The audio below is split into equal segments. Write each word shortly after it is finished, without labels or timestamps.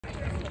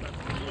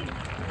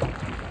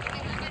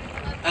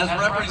As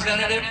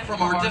representative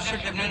from our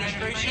district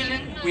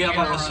administration, we have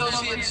our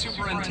Associate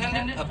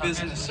Superintendent of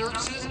Business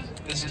Services,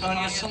 Ms.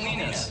 Tanya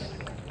Salinas.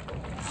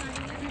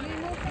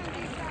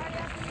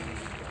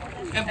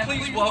 And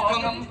please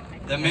welcome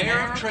the Mayor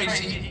of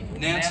Tracy,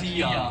 Nancy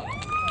Young.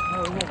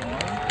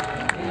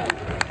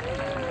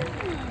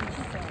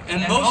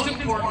 And most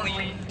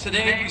importantly,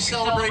 today we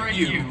celebrate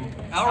you,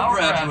 our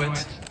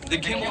graduates, the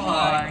Kimball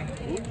High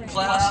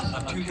Class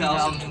of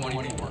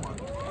 2024.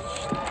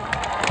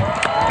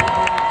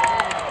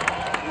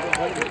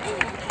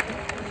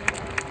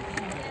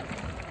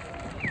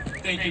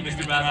 Thank you,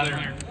 Mr.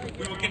 Basler.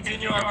 We will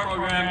continue our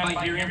program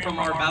by hearing from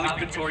our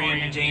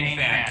valedictorian, Jane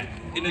Fan.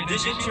 In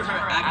addition to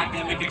her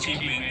academic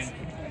achievements,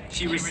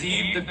 she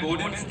received the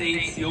Golden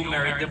State Seal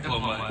Merit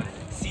Diploma,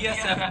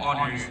 CSF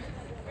Honors,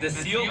 the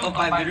Seal of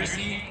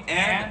Biliteracy,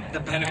 and the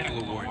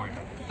Pinnacle Award.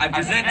 I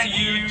present to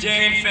you,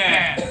 Jane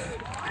Fan.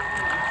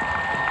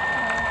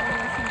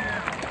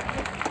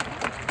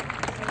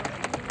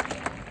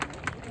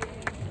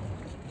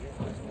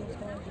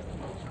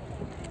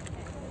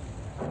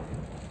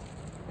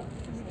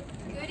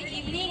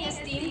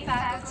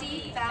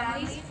 Faculty,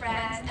 families,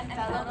 friends, and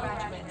fellow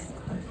graduates.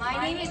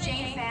 My name is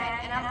Jane Fan,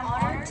 and I'm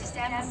honored to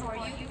stand before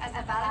you as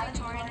the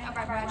valedictorian of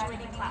our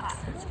graduating class.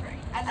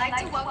 I'd like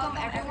to welcome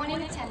everyone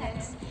in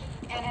attendance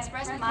and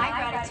express my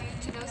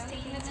gratitude to those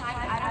taking the time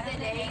out of the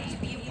day to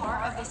be a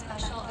part of this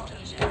special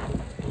occasion.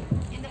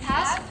 In the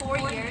past 4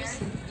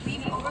 years,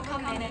 we've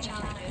overcome many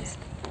challenges.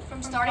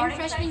 From starting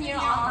freshman year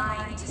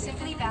online to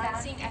simply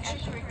balancing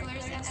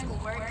extracurriculars and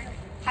schoolwork,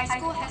 high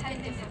school has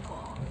been difficult.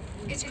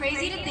 It's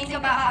crazy to think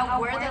about how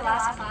we're the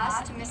last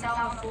class to miss out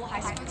on a full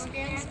high school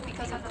experience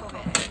because of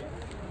COVID.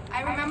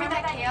 I remember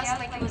that chaos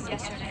like it was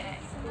yesterday.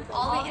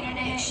 All the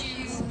internet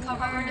issues,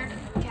 covered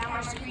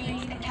camera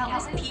screens, and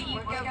countless PE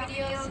workout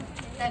videos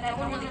that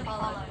no one really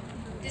followed.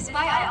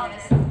 Despite all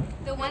this,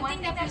 the one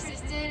thing that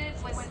persisted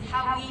was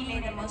how we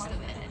made the most of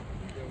it.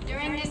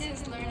 During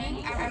distance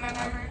learning, I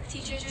remember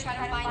teachers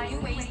trying to find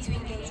new ways to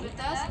engage with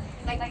us,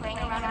 like playing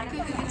around on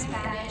Kahoot in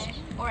Spanish,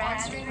 or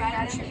answering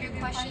random trivia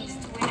questions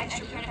to win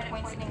extra credit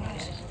points in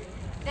English.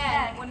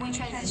 Then, when we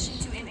transitioned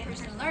to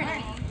in-person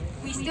learning,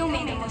 we still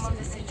made the most of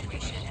the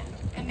situation.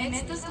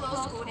 Amidst the slow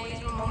school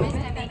days were moments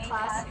that made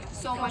class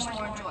so much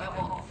more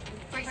enjoyable.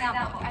 For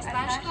example, our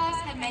Spanish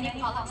class had many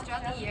potlucks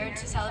throughout the year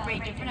to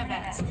celebrate different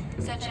events,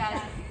 such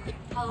as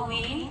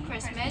Halloween,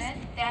 Christmas,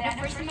 the end of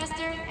first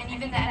semester, and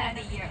even the end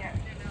of the year.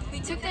 We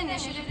took the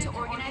initiative to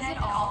organize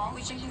it all,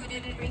 which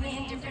included bringing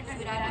in different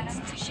food items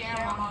to share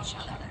among each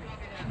other.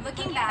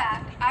 Looking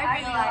back, I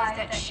realized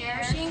that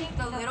cherishing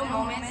the little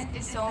moments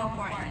is so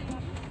important.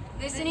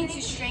 Listening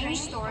to strange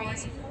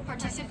stories,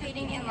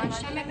 participating in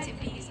lunchtime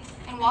activities,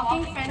 and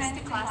walking friends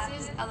to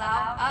classes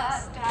allow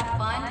us to have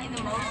fun in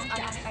the most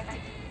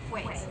unexpected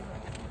ways.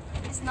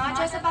 It's not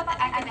just about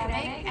the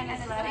academic and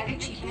athletic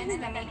achievements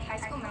that make high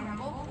school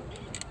memorable,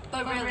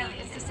 but really,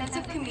 it's the sense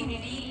of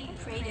community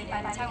created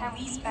by the time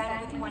we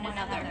spend with one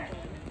another.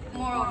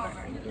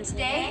 Moreover,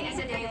 today is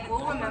a day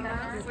we'll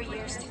remember for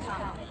years to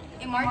come.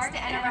 It marks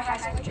the end of our high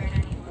school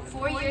journey,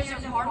 4 years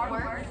of hard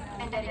work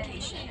and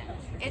dedication.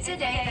 It's a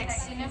day that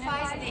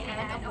signifies the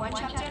end of one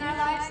chapter in our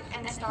lives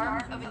and the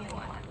start of a new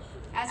one.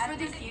 As for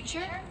the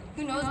future,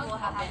 who knows what will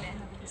happen?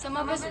 Some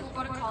of us will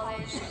go to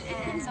college,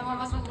 and some of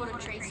us will go to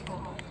trade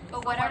school.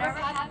 But whatever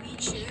path we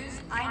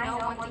choose, I know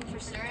one thing for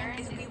certain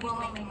is we will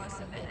make the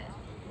most of it.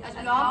 As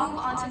we all move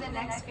on to the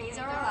next phase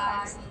of our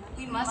lives,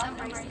 we must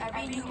embrace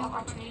every new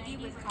opportunity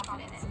with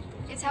confidence.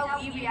 It's how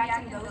we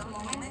react in those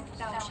moments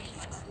that will shape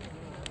us.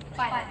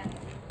 Finally,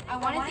 I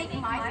want to thank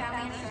my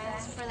family and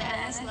friends for the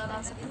endless love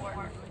and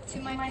support. To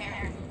my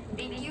parents,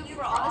 thank you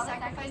for all the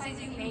sacrifices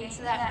you made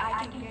so that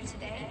I can be here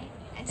today.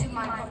 And to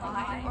my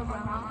papa or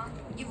grandma,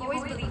 you've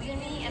always believed in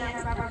me and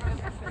I'm forever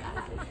grateful for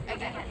that.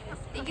 Again,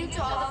 thank you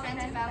to all the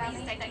friends and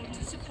families that came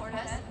to support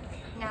us.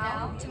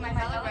 Now, to my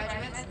fellow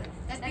graduates,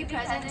 let's be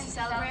present to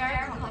celebrate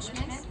our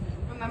accomplishments,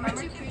 remember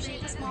to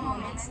appreciate the small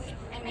moments,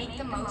 and make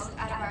the most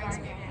out of our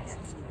experience.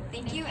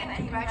 Thank you and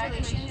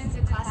congratulations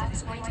to the class of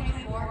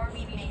 2024,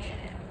 we've made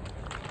it.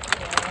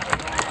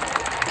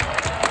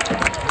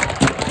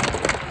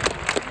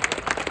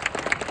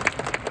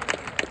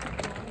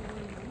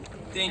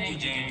 Thank you,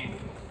 Jane.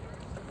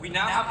 We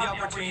now have the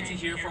opportunity to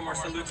hear from our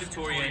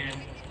salutatorian,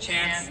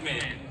 Chance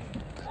Smith.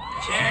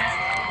 Chance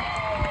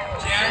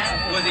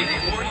was a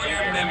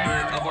 4-year member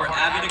of our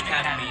Avid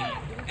Academy,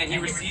 and he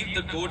received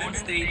the Golden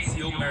State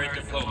Seal Merit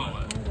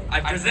Diploma. I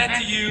present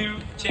to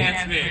you,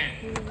 Chance Smith.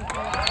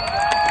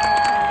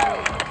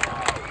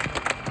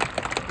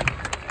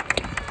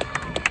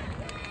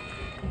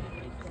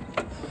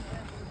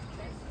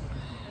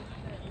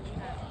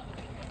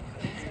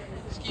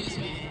 Excuse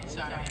me,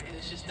 sorry, it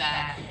was just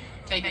that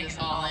taking this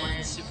all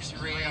in, super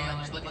surreal, and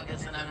just look at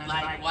this and I'm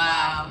like,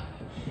 wow,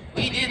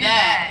 we did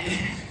that.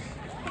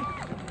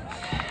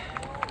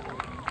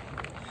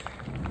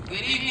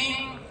 Good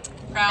evening,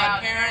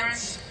 proud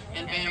parents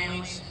and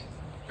families,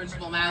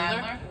 Principal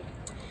Madler,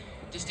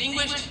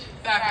 distinguished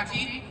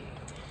faculty,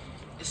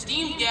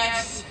 esteemed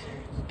guests,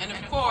 and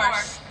of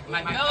course,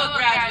 my fellow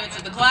graduates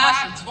of the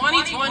class of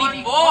 2024.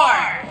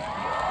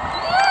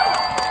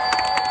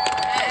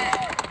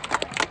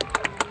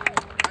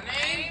 My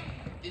name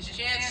is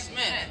Chance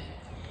Smith,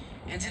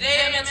 and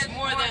today amidst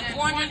more than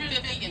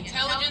 450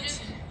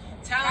 intelligent,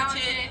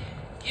 talented,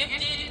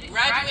 gifted,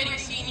 graduating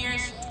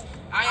seniors,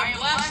 I am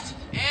blessed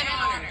and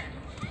honored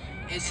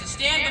is to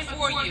stand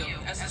before you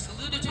as the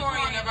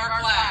salutatorian of our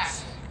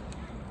class.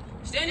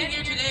 Standing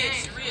here today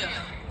is surreal,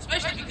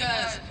 especially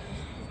because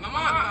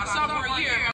my sophomore year,